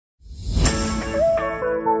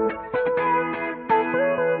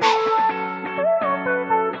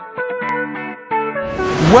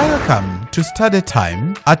Welcome to Study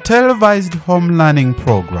Time, a televised home learning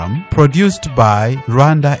program produced by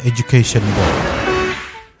Rwanda Education Board.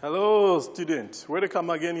 Hello, students.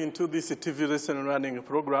 Welcome again into this TV lesson learning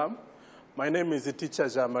program. My name is teacher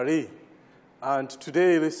Jean-Marie, and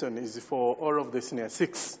today's lesson is for all of the senior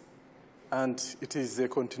 6, and it is a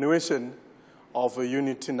continuation of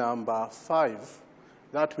unit number 5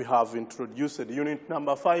 that we have introduced. Unit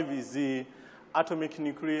number 5 is the atomic,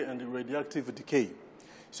 nuclear, and radioactive decay.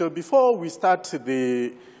 So before we start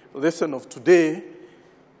the lesson of today,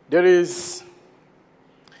 there is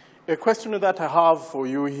a question that I have for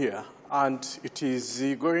you here, and it is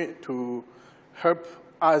going to help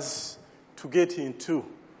us to get into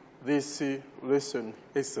this lesson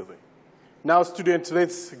easily. Now, students,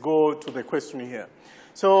 let's go to the question here.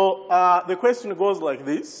 So the question goes like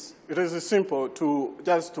this. It is simple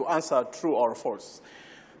just to answer true or false.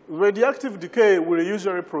 Radioactive decay will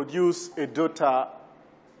usually produce a daughter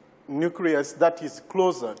nucleus that is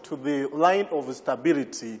closer to the line of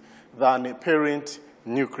stability than a parent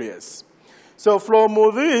nucleus. So from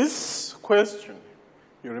this question,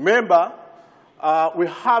 you remember, we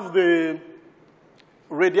have the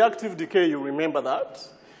radioactive decay, you remember that.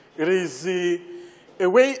 It is a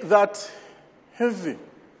way that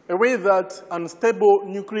a way that unstable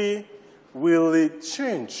nuclei will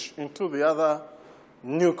change into the other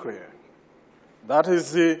nuclear. That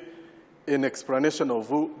is an explanation of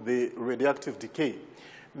the radioactive decay.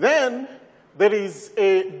 Then there is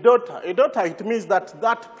a daughter. A daughter, it means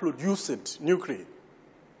that produced nuclei.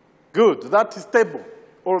 Good, that is stable,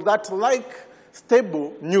 or that like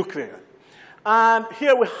stable nuclear. And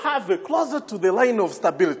here we have a closer to the line of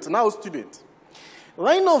stability. Now, students,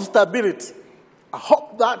 line of stability, I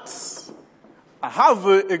hope that I have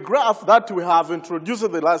a graph that we have introduced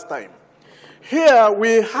the last time. Here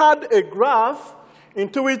we had a graph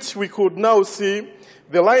into which we could now see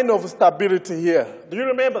the line of stability here. Do you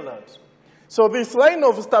remember that? So this line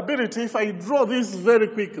of stability, if I draw this very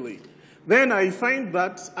quickly, then I find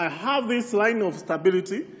that I have this line of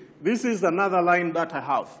stability. This is another line that I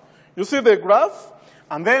have. You see the graph?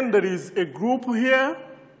 And then there is a group here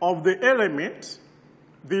of the element.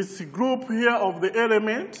 This group here of the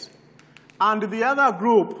element. And the other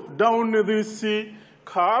group down this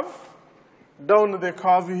curve. Down the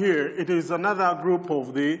curve here, it is another group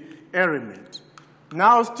of the element.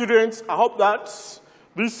 Now, students, I hope that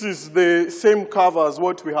this is the same curve as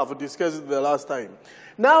what we have discussed the last time.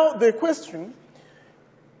 Now, the question,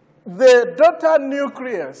 the daughter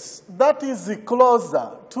nucleus that is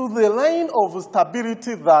closer to the line of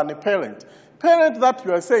stability than a parent. Parent that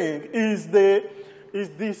you are saying is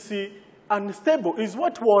this unstable, is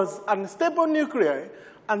what was unstable nuclei,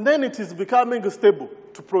 and then it is becoming stable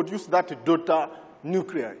to produce that daughter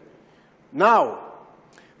nuclei. Now,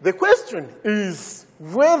 the question is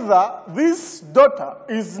whether this daughter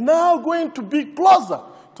is now going to be closer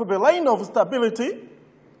to the line of stability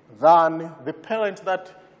than the parent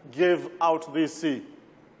that gave out this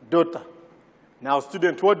daughter. Now,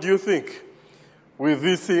 student, what do you think with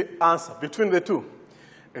this answer between the two?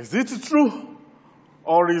 Is it true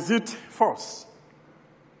or is it false?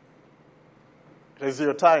 It is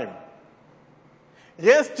your time.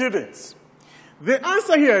 Yes, students. The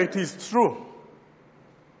answer here, it is true.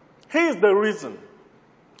 Here's the reason.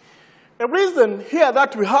 A reason here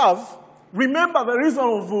that we have, remember the reason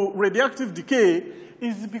of radioactive decay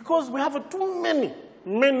is because we have too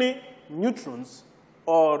many neutrons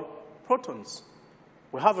or protons.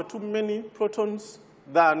 We have too many protons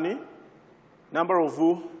than number of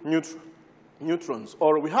neutrons,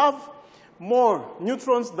 or we have more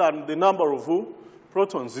neutrons than the number of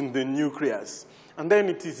protons in the nucleus. And then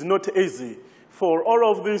it is not easy for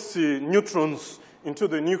all of these neutrons into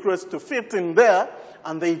the nucleus to fit in there,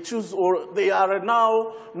 and they choose, or they are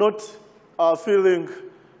now not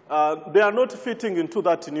they are not fitting into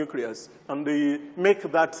that nucleus, and they make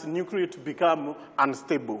that nucleus to become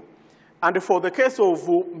unstable. And for the case of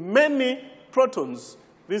many protons,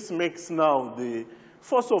 this makes now the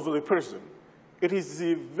force of repulsion. It is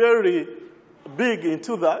very big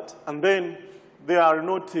into that, and then they are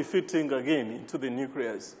not fitting again into the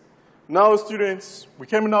nucleus. Now, students, we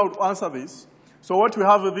came now to answer this. So what we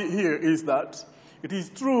have here is that it is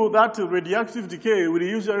true that radioactive decay will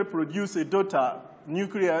usually produce a daughter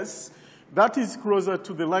nucleus that is closer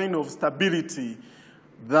to the line of stability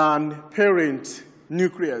than parent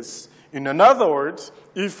nucleus. In other words,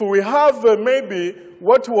 if we have maybe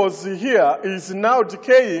what was here is now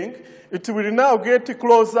decaying, it will now get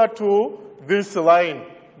closer to this line.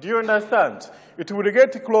 Do you understand? It will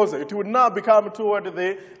get closer. It will now become toward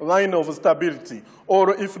the line of stability.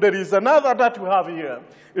 Or if there is another that we have here,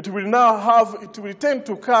 it will tend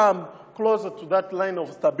to come closer to that line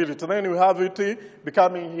of stability. Then we have it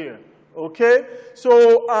becoming here. Okay?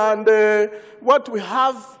 So, and what we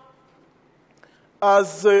have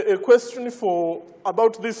as a question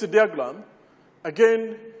about this diagram,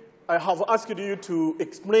 again, I have asked you to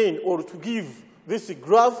explain or to give this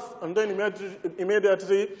graph and then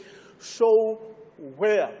immediately show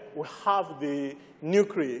where we have the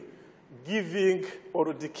nuclei giving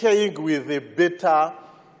or decaying with the beta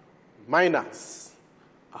minus.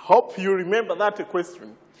 I hope you remember that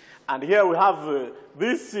question. And here we have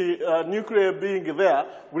this nuclei being there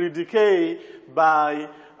will decay by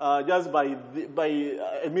just by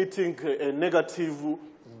emitting a negative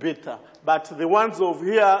beta. But the ones over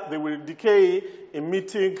here, they will decay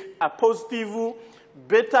emitting a positive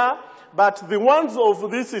beta. But the ones of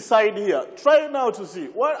this side here, try now to see.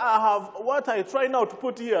 What I try now to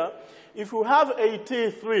put here, if you have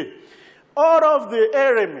 83, all of the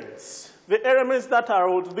elements that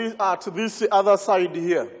are at this other side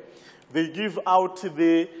here, they give out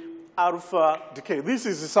the alpha decay. This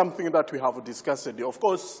is something that we have discussed. Of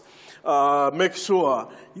course, make sure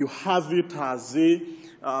you have it as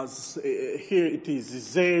here it is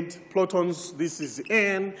Z, protons, this is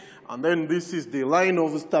N, and then this is the line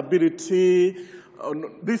of stability.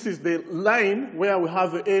 This is the line where we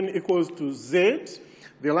have N equals to Z.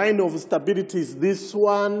 The line of stability is this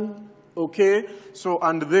one, okay? So,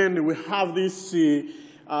 and then we have these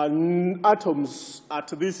atoms at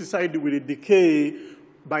this side will decay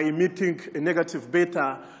by emitting a negative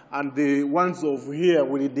beta, and the ones over here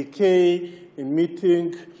will decay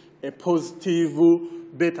emitting a positive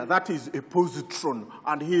beta. That is a positron,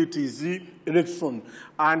 and here it is the electron.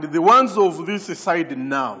 And the ones of this side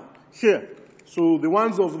now, here. So the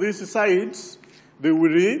ones of this side, they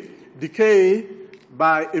will decay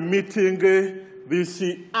by emitting this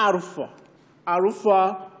alpha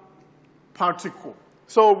particle.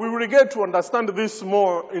 So we will get to understand this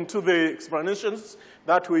more into the explanations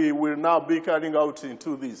that we will now be carrying out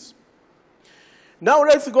into this. Now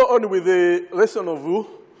let's go on with the lesson of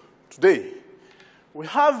today. We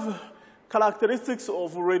have characteristics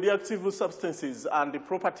of radioactive substances and the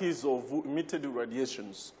properties of emitted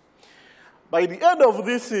radiations. By the end of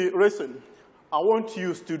this lesson, I want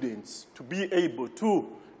you students to be able to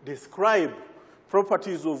describe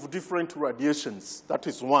properties of different radiations. That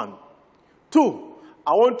is one. Two,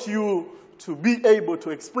 I want you to be able to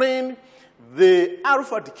explain the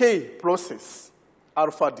alpha decay process.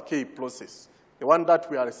 Alpha decay process. The one that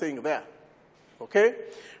we are saying there. Okay?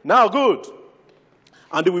 Now, good.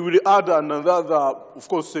 And we will add another, of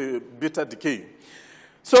course, beta decay.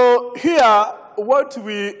 So here, what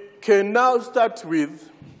we can now start with,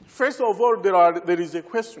 first of all, there is a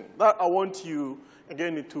question that I want you,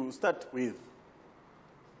 again, to start with.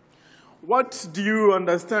 What do you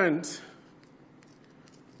understand?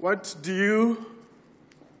 What do you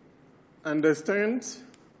understand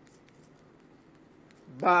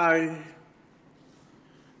by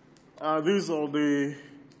these are the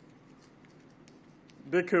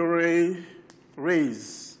Decay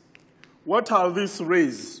rays? What are these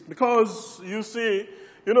rays? Because you see,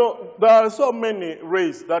 you know, there are so many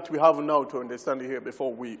rays that we have now to understand here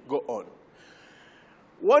before we go on.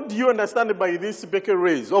 What do you understand by these Decay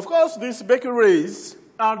rays? Of course, these Decay rays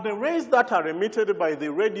are the rays that are emitted by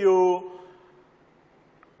the radioactive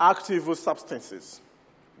substances.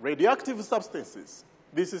 Radioactive substances.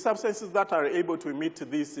 These are substances that are able to emit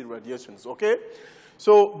these radiations, okay?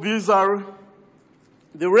 So these are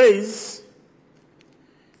the rays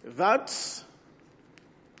that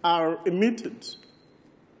are emitted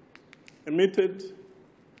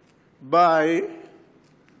by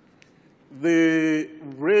the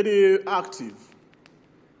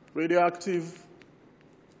radioactive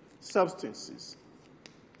substances.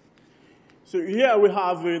 So here we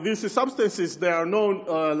have these substances that are known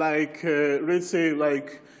like, let's say,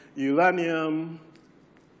 like uranium.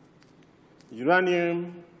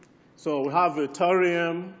 So we have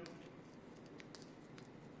thorium.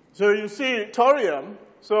 So you see thorium.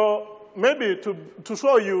 So maybe to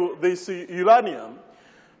show you this uranium,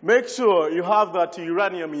 make sure you have that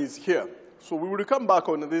uranium is here. So we will come back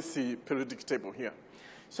on this periodic table here.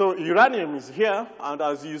 So uranium is here, and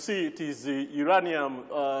as you see, it is uranium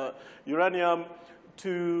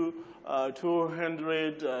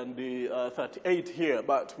 238 here.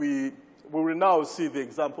 But we will now see the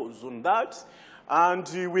examples on that. And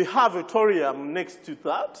we have a thorium next to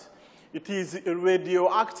that. It is a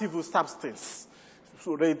radioactive substance.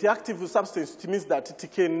 radioactive substance, it means that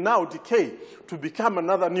it can now decay to become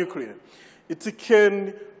another nuclear. It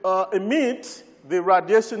can emit the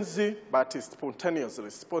radiations, but spontaneously.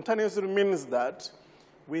 Spontaneously means that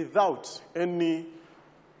without any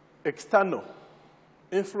external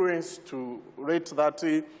influence to let that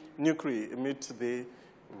nuclear emit the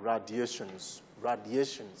radiations.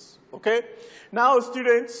 Okay? Now,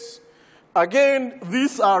 students, again,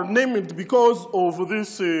 these are named because of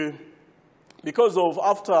this,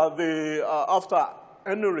 after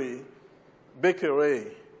Henry Becquerel.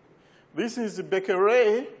 This is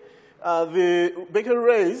Becquerel. The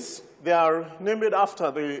Becquerels, they are named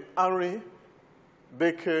after the Henry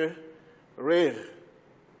Becquerel.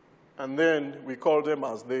 And then we call them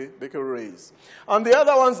as the Becquerels. And the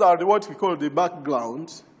other ones are what we call the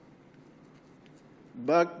background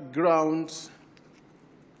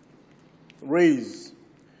rays.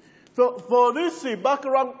 So for this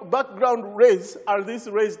background rays are these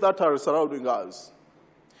rays that are surrounding us.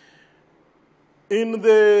 In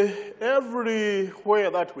everywhere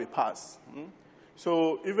that we pass.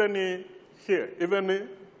 So even here, even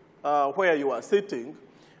where you are sitting,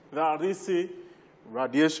 there are these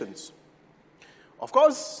radiations. Of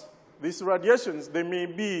course, these radiations, they may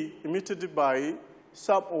be emitted by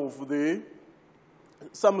some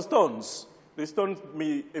stones. The stones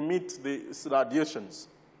may emit these radiations.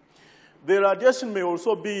 The radiation may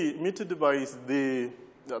also be emitted by the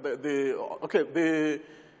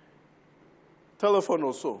telephone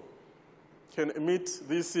also can emit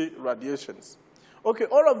these radiations. Okay,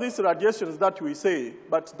 all of these radiations that we say,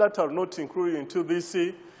 but that are not included into this,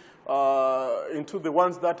 into the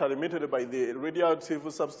ones that are emitted by the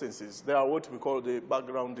radioactive substances, they are what we call the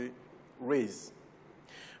background rays.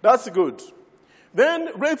 That's good. Then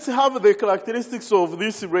let's have the characteristics of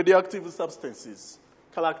these radioactive substances.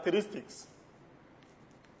 Characteristics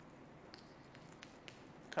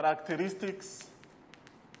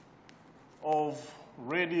of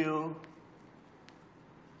radioactive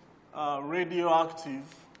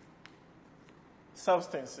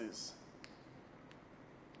substances.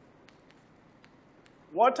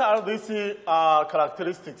 What are these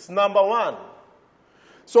characteristics? Number one.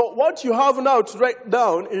 So what you have now to write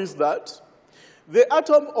down is that the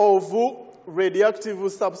atom of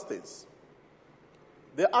radioactive substance,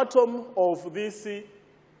 the atom of this,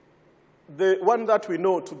 the one that we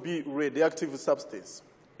know to be radioactive substance,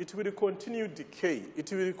 it will continue decay.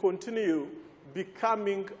 It will continue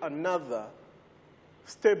becoming another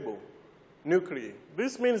stable nuclei.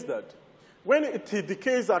 This means that when it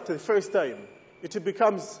decays at the first time, it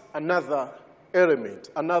becomes another element,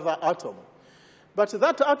 another atom. But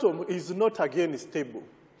that atom is not again stable.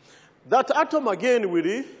 That atom again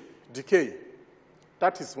will decay.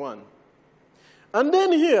 That is one. And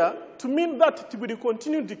then here, to mean that it will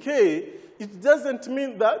continue decay, it doesn't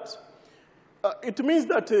mean that, it means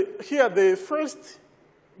that here the first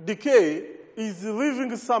decay is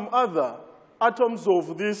leaving some other atoms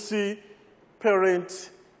of this parent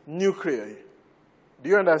nuclei. Do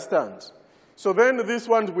you understand? So then this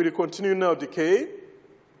one will continue now decay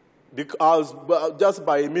just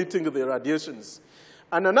by emitting the radiations.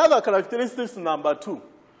 And another characteristic is number two.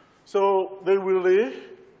 So they will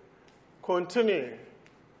continue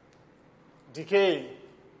decay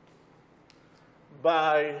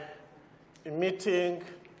by emitting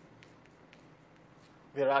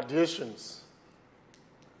the radiations.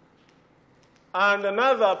 And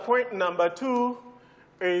another point, number two,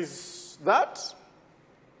 is that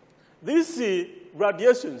these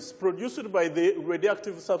radiations produced by the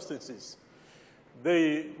radioactive substances,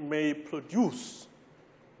 they may produce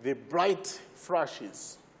the bright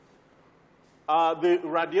flashes. The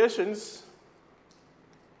radiations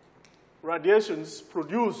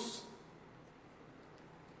produce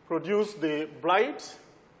the bright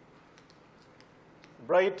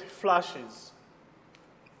flashes.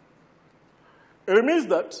 It means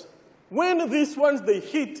that when these ones, they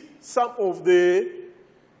hit some of the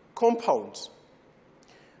compounds,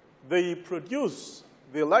 they produce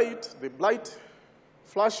the bright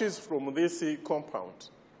flashes from this compound,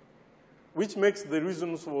 which makes the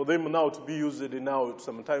reasons for them now to be used now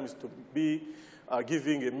sometimes to be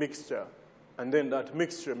giving a mixture. And then that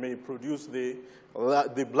mixture may produce the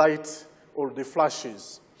light or the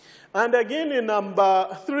flashes. And again, in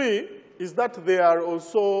number three is that they are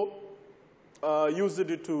also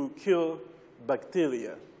used to kill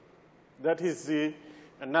bacteria. That is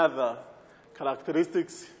another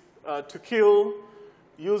characteristics to kill,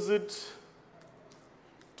 use it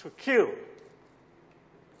to kill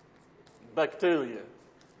bacteria.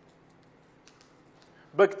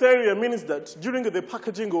 Bacteria means that during the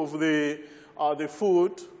packaging of the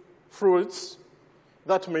food, fruits,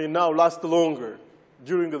 that may now last longer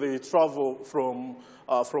during the travel from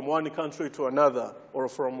one country to another or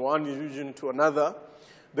from one region to another.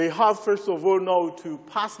 They have, first of all, now to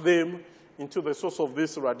pass them into the source of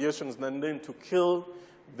these radiations and then to kill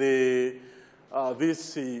these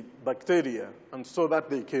bacteria, and so that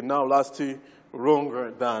they can now last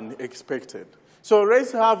longer than expected. So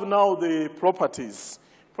let's have now the properties.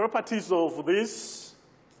 Properties of this,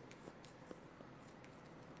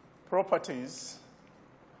 properties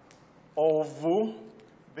of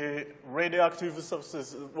the radioactive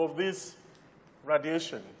substances of this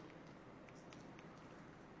radiations.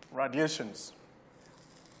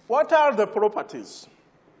 What are the properties?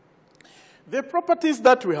 The properties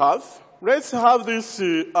that we have, let's have this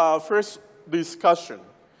first discussion.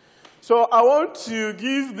 So I want to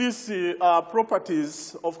give these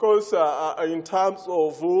properties, of course, in terms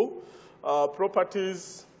of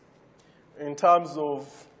properties, in terms of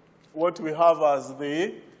what we have as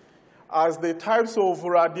the types of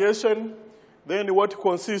radiation, then what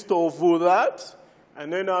consists of that,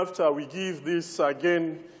 and then after we give this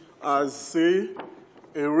again as, say,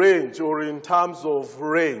 a range or in terms of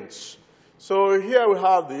range. So here we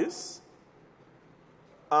have this.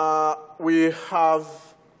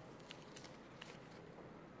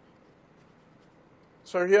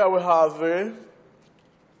 So here we have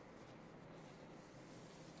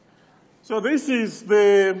so this is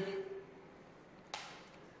the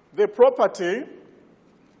property,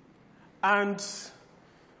 and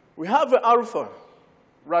we have alpha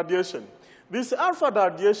radiation. This alpha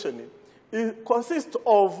radiation consists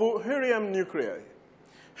of helium nuclei.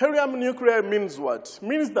 Helium nuclei means what?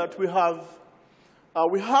 Means that we have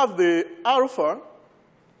the alpha.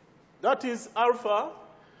 That is alpha.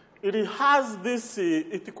 It has this.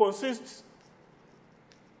 It consists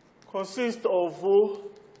of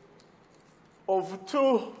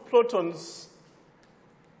 2 protons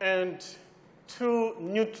and 2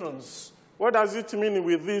 neutrons. What does it mean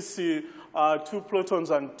with these 2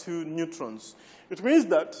 protons and 2 neutrons? It means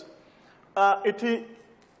that it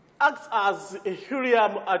acts as a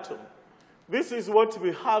helium atom. This is what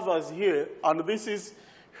we have as here, and this is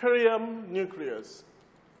helium nucleus.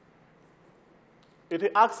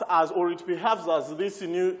 It acts as, or it behaves as this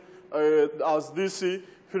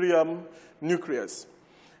helium nucleus.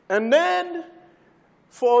 And then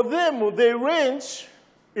for them, the range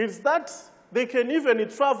is that they can even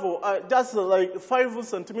travel just like 5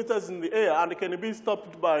 centimeters in the air and can be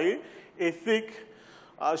stopped by a thick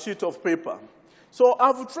sheet of paper. So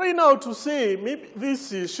I've tried now to say maybe this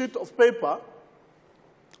sheet of paper,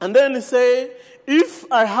 and then say if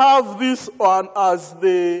I have this one as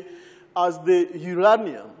the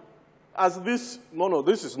uranium, as this, no,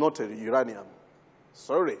 this is not a uranium.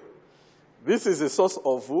 Sorry. This is a source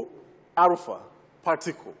of alpha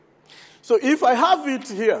particle. So if I have it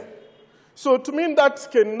here, so to mean that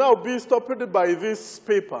can now be stopped by this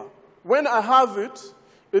paper. When I have it,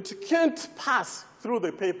 it can't pass through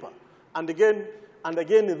the paper. And again,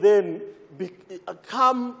 then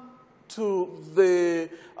come to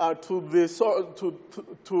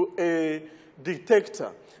a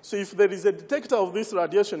detector. So if there is a detector of this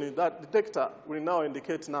radiation, that detector will now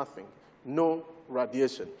indicate nothing, no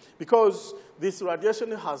radiation, because this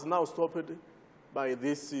radiation has now stopped by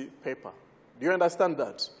this paper. Do you understand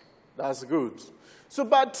that? That's good. So,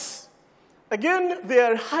 but again, they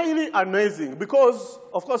are highly amazing because,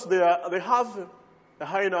 of course, they have a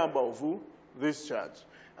high number of this charge.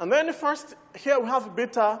 And then first, here we have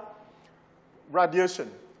beta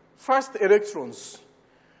radiation. First electrons,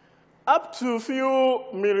 up to few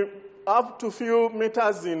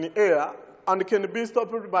meters in the air, and can be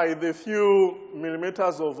stopped by the few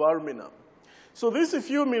millimeters of aluminum. So these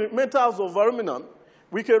few millimeters of aluminum,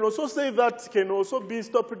 we can also say that can also be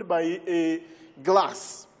stopped by a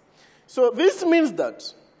glass. So this means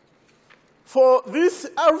that for this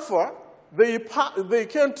alpha, they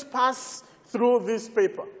can't pass through this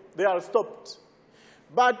paper. They are stopped.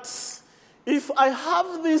 But if I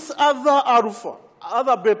have this other alpha,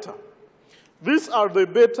 other beta, these are the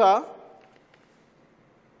beta.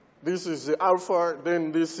 This is the alpha,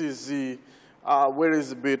 then this is the, where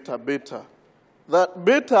is beta? Beta. That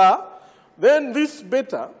beta, then this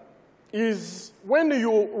beta is, when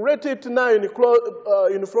you rate it now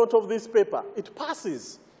in front of this paper, it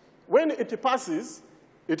passes. When it passes,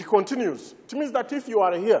 it continues. It means that if you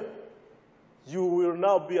are here, you will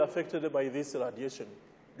now be affected by this radiation.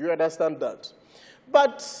 Do you understand that?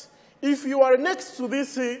 But if you are next to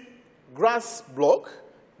this glass block,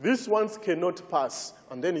 these ones cannot pass,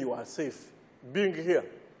 and then you are safe, being here,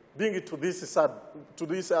 being to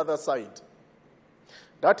this other side.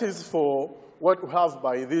 That is for what we have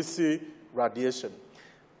by this radiation.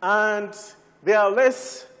 And they are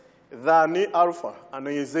less than alpha,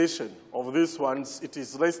 ionization of these ones. It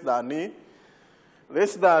is less than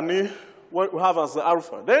what we have as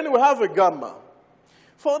alpha. Then we have a gamma.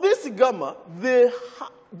 For this gamma, they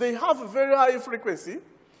have a very high frequency,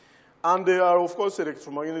 and they are, of course,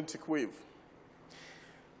 electromagnetic wave.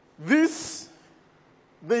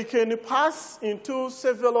 They can pass into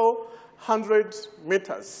several hundred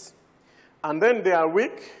meters, and then they are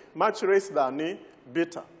weak, much less than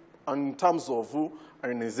beta in terms of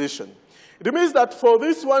ionization. It means that for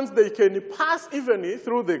these ones, they can pass even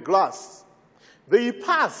through the glass. They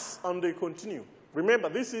pass and they continue. Remember,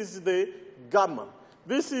 this is the gamma.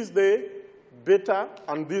 This is the beta,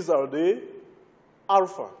 and these are the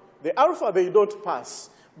alpha. The alpha, they don't pass.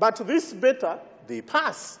 But this beta, they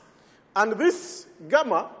pass. And this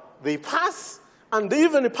gamma, they pass, and they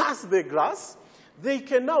even pass the glass. They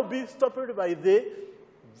can now be stopped by the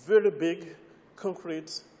very big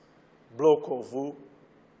concrete block of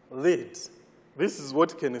lead. This is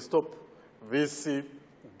what can stop this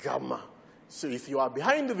gamma. So if you are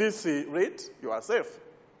behind this rate, you are safe,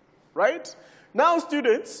 right? Now,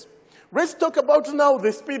 students, let's talk about now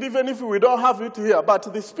the speed, even if we don't have it here,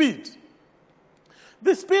 but the speed.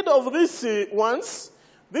 The speed of these ones,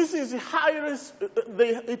 this is highest,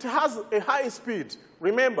 it has a high speed.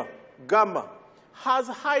 Remember, gamma has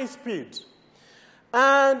high speed.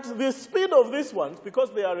 And the speed of these ones,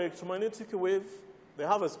 because they are electromagnetic wave, they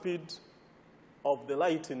have a speed of the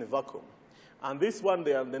light in a vacuum. And this one,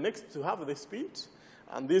 they are the next to have the speed.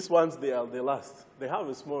 And these ones, they are the last. They have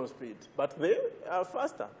a small speed, but they are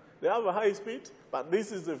faster. They have a high speed, but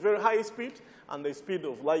this is a very high speed and the speed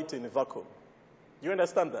of light in a vacuum. You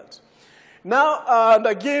understand that? Now, and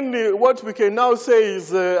again, what we can now say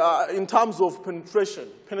is in terms of penetration.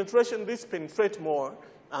 Penetration, this penetrates more,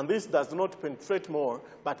 and this does not penetrate more,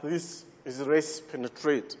 but this is less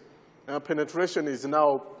penetrate. Penetration is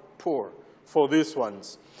now poor for these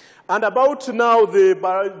ones. And about now the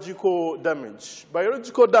biological damage.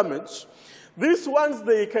 Biological damage, these ones,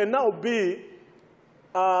 they can now be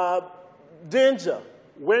danger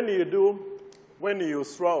when it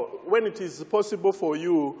is possible for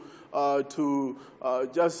you to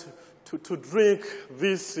drink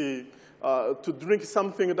this, to drink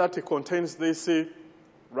something that contains this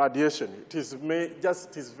radiation.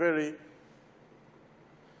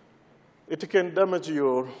 It can damage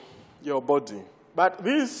your body. But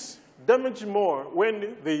these damage more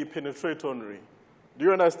when they penetrate only. Do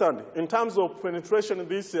you understand? In terms of penetration,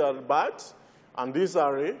 these are bad, and these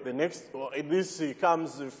are the next, or this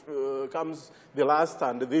comes the last,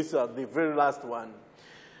 and these are the very last one.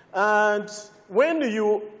 And when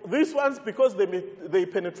these ones, because they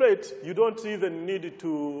penetrate, you don't even need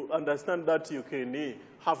to understand that you can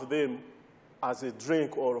have them as a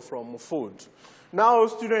drink or from food. Now,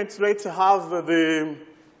 students, let's have the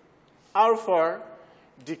alpha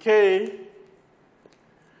decay.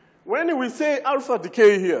 When we say alpha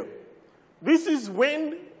decay here, this is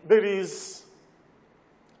when there is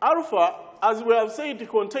alpha, as we have said, it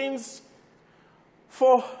contains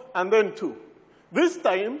 4 and then 2. This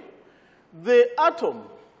time, the atom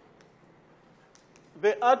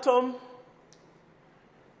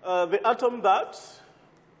that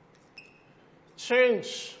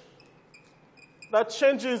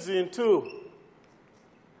changes into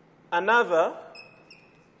another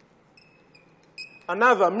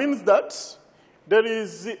means that there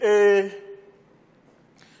is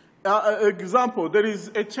example, there is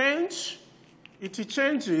a change, it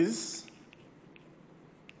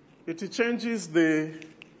changes the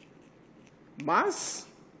mass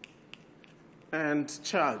and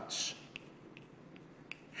charge.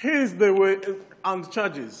 Here is the way, and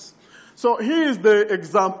charges. So here is the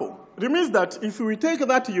example. It means that if we take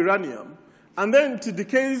that uranium and then it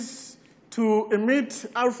decays to emit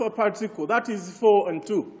alpha particle, that is 4 and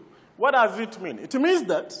 2. What does it mean? It means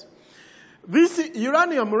that this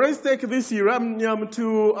uranium, let's take this uranium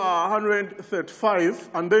to 135,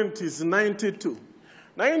 and then it is 92.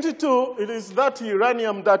 92, it is that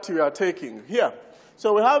uranium that we are taking here.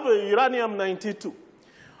 So we have a uranium 92.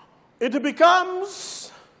 It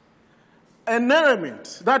becomes an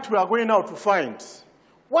element that we are going now to find.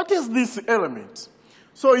 What is this element?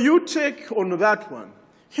 So you check on that one.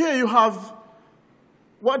 Here you have,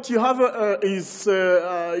 what you have is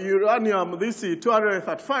uranium, this is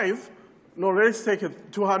 235. No, let's take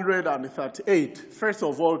it 238, first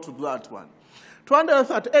of all, to that one.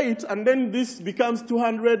 238, and then this becomes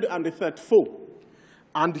 234.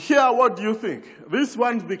 And here, what do you think? This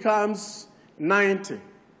one becomes 90.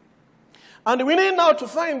 And we need now to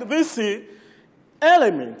find this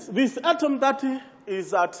element, this atom that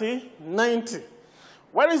is at 90.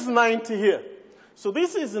 Where is 90 here? So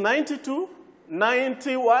this is 92,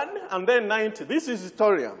 91, and then 90. This is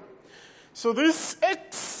thorium. So this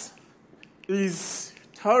X is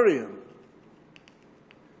thorium.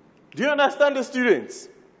 Do you understand, the students?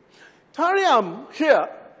 Thorium here,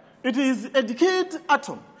 it is a decayed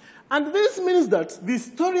atom. And this means that this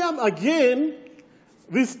thorium again,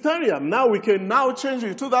 this thorium, now we can now change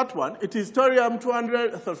it to that one. It is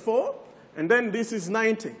thorium-234, and then this is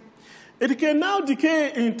 90. It can now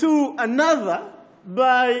decay into another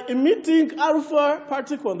by emitting alpha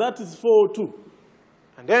particle, that is 402.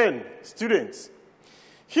 And then, students,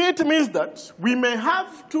 here it means that we may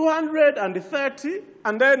have 230,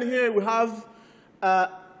 and then here we have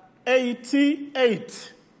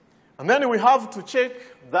 88. And then we have to check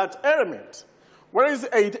that element. Where is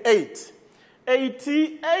 88?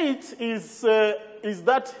 88 is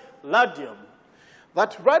that radium.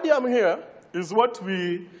 That radium here is what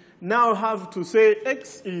we now have to say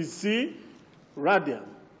X is C radium.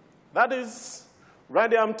 That is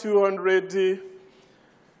radium 200,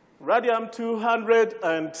 radium 200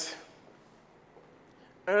 and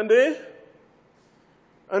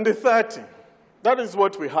 30. That is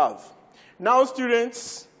what we have. Now,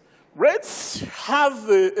 students, let's have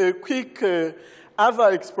a quick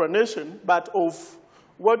other explanation, but of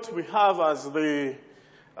what we have as the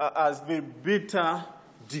beta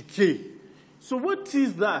decay. So what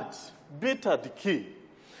is that beta decay?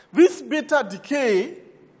 This beta decay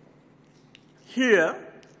here,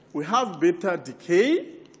 we have beta decay,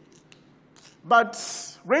 but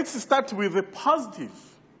let's start with a positive.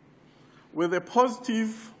 With a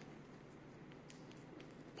positive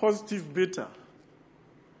beta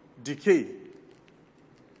decay.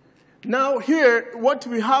 Now here, what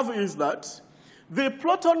we have is that the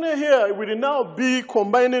proton here will now be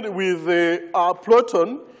combined with our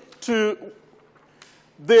proton to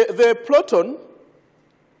the proton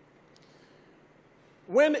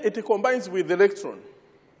when it combines with the electron.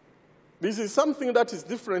 This is something that is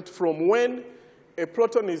different from when a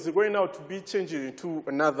proton is going out to be changed into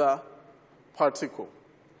another particle.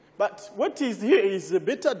 But what is here is a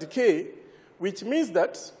beta decay, which means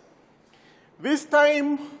that this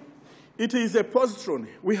time it is a positron.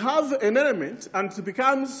 We have an element, and it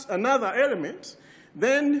becomes another element,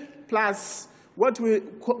 then plus what we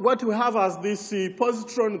have as this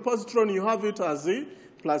positron. Positron, you have it as a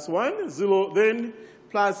plus 1, 0, then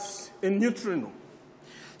plus a neutrino.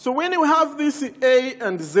 So when you have this A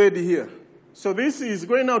and Z here, so this is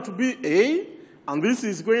going out to be A, and this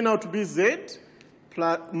is going out to be Z,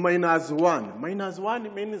 plus minus 1. Minus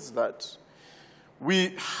 1 means that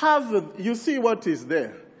we have, you see what is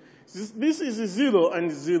there. This is 0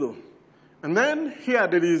 and 0. And then here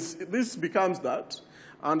there is, this becomes that.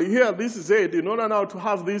 And here this is Z. In order now to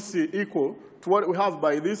have this equal to what we have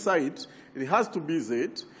by this side, it has to be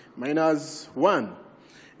Z minus 1.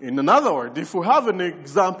 In other words, if we have an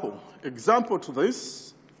example to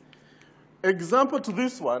this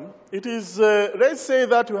one, it is, let's say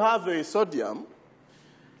that we have a sodium.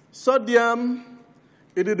 Sodium,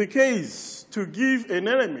 it decays to give an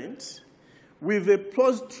element with a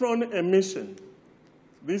positron emission.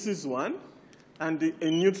 This is 1, and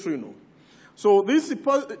a neutrino. So this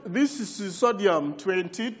is sodium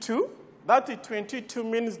 22. That 22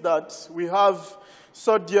 means that we have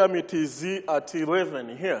sodium, it is Z at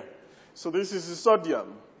 11 here. So this is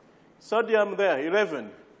sodium. Sodium there,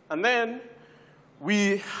 11. And then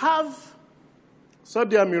we have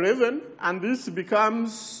sodium 11, and this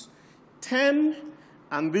becomes 10,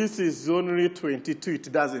 and this is only 22.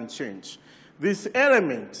 It doesn't change. This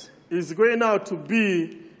element is going out to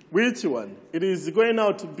be which one? It is going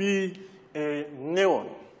out to be a neon.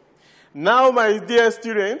 Now, my dear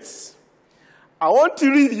students, I want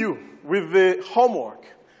to leave you with the homework.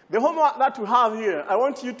 The homework that we have here, I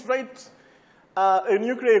want you to write a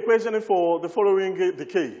nuclear equation for the following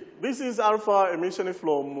decay. This is alpha emission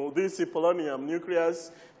from this polonium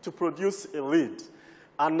nucleus to produce a lead.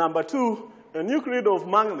 And number 2, a nuclide of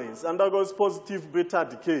manganese undergoes positive beta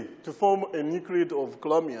decay to form a nuclide of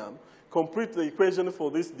chromium. Complete the equation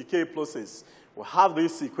for this decay process. We have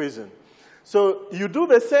this equation. So you do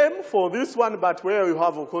the same for this one, but where you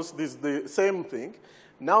have, of course, the same thing.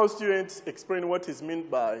 Now, students, explain what is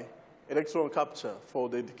meant by electron capture for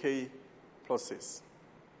the decay process.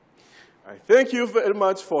 I thank you very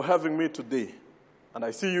much for having me today, and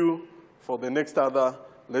I see you for the next other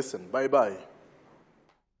lesson. Bye-bye.